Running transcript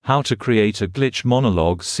How to Create a Glitch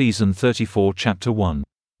Monologues Season 34 Chapter 1.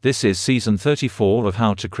 This is Season 34 of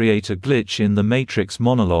How to Create a Glitch in the Matrix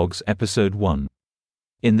Monologues Episode 1.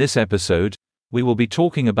 In this episode, we will be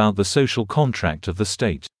talking about the social contract of the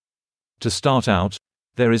state. To start out,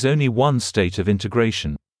 there is only one state of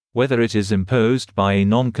integration. Whether it is imposed by a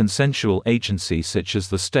non-consensual agency such as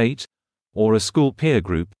the state, or a school peer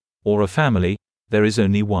group, or a family, there is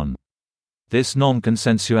only one. This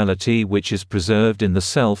non-consensuality, which is preserved in the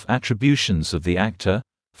self-attributions of the actor,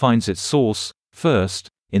 finds its source, first,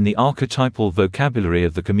 in the archetypal vocabulary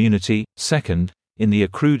of the community, second, in the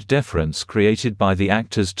accrued deference created by the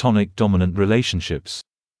actor's tonic-dominant relationships.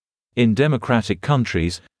 In democratic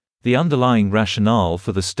countries, the underlying rationale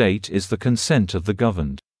for the state is the consent of the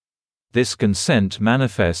governed. This consent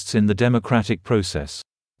manifests in the democratic process.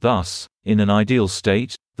 Thus, in an ideal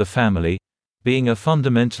state, the family, being a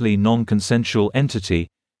fundamentally non-consensual entity,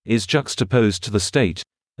 is juxtaposed to the state,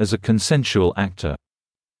 as a consensual actor.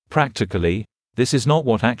 Practically, this is not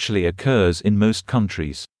what actually occurs in most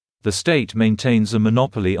countries. The state maintains a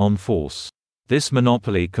monopoly on force. This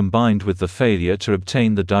monopoly, combined with the failure to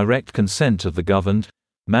obtain the direct consent of the governed,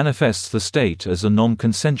 manifests the state as a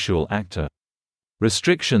non-consensual actor.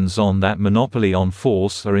 Restrictions on that monopoly on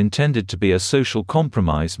force are intended to be a social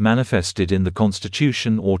compromise manifested in the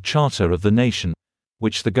constitution or charter of the nation,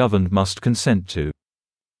 which the governed must consent to.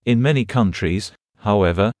 In many countries,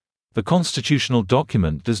 however, the constitutional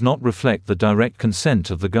document does not reflect the direct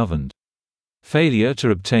consent of the governed. Failure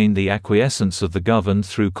to obtain the acquiescence of the governed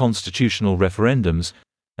through constitutional referendums,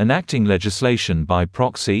 enacting legislation by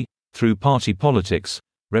proxy, through party politics,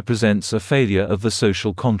 represents a failure of the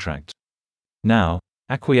social contract. Now,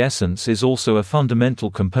 acquiescence is also a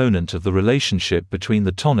fundamental component of the relationship between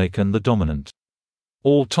the tonic and the dominant.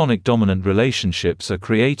 All tonic-dominant relationships are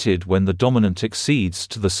created when the dominant accedes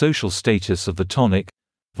to the social status of the tonic,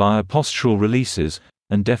 via postural releases,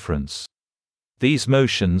 and deference. These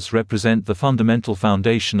motions represent the fundamental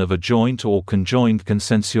foundation of a joint or conjoined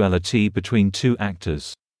consensuality between two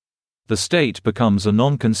actors. The state becomes a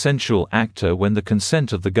non-consensual actor when the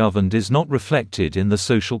consent of the governed is not reflected in the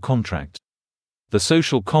social contract. The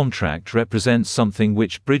social contract represents something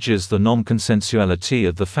which bridges the non-consensuality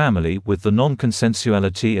of the family with the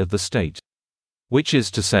non-consensuality of the state. Which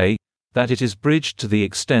is to say, that it is bridged to the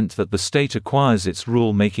extent that the state acquires its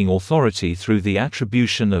rule-making authority through the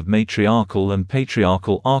attribution of matriarchal and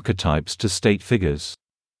patriarchal archetypes to state figures.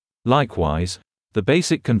 Likewise, the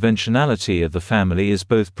basic conventionality of the family is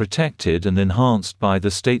both protected and enhanced by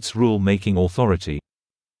the state's rule-making authority.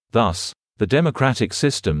 Thus, the democratic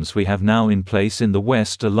systems we have now in place in the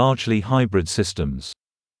West are largely hybrid systems.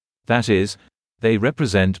 That is, they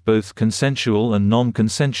represent both consensual and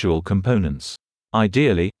non-consensual components.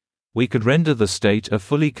 Ideally, we could render the state a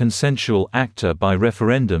fully consensual actor by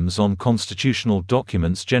referendums on constitutional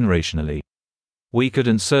documents generationally. We could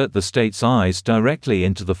insert the state's eyes directly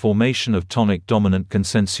into the formation of tonic-dominant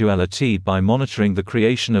consensuality by monitoring the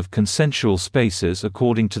creation of consensual spaces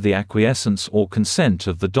according to the acquiescence or consent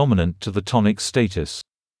of the dominant to the tonic status.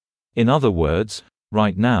 In other words,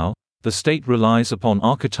 right now, the state relies upon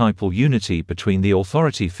archetypal unity between the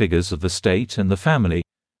authority figures of the state and the family,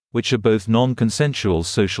 which are both non-consensual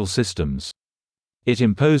social systems. It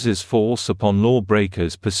imposes force upon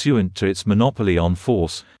lawbreakers pursuant to its monopoly on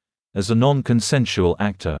force, as a non-consensual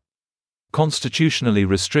actor. Constitutionally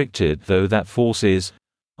restricted though that force is,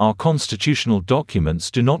 our constitutional documents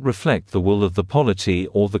do not reflect the will of the polity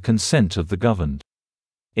or the consent of the governed.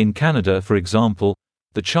 In Canada, for example,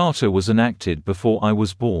 the Charter was enacted before I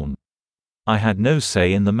was born. I had no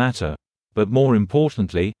say in the matter. But more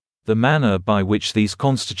importantly, the manner by which these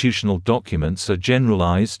constitutional documents are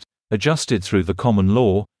generalized, adjusted through the common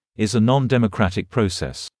law, is a non-democratic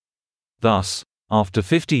process. Thus, after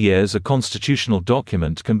 50 years, a constitutional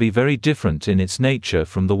document can be very different in its nature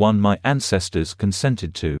from the one my ancestors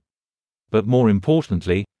consented to. But more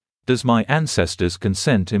importantly, does my ancestors'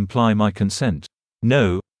 consent imply my consent?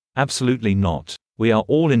 No, absolutely not. We are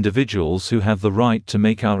all individuals who have the right to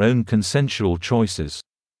make our own consensual choices.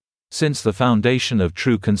 Since the foundation of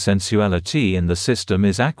true consensuality in the system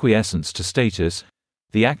is acquiescence to status,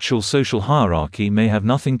 the actual social hierarchy may have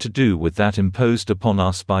nothing to do with that imposed upon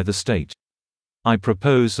us by the state. I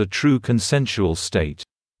propose a true consensual state,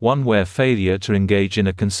 one where failure to engage in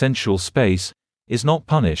a consensual space is not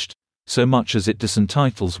punished, so much as it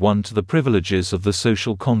disentitles one to the privileges of the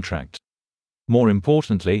social contract. More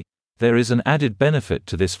importantly, there is an added benefit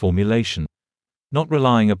to this formulation. Not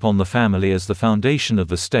relying upon the family as the foundation of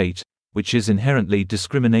the state, which is inherently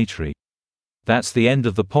discriminatory. That's the end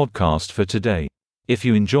of the podcast for today. If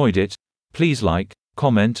you enjoyed it, please like,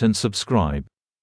 comment and subscribe.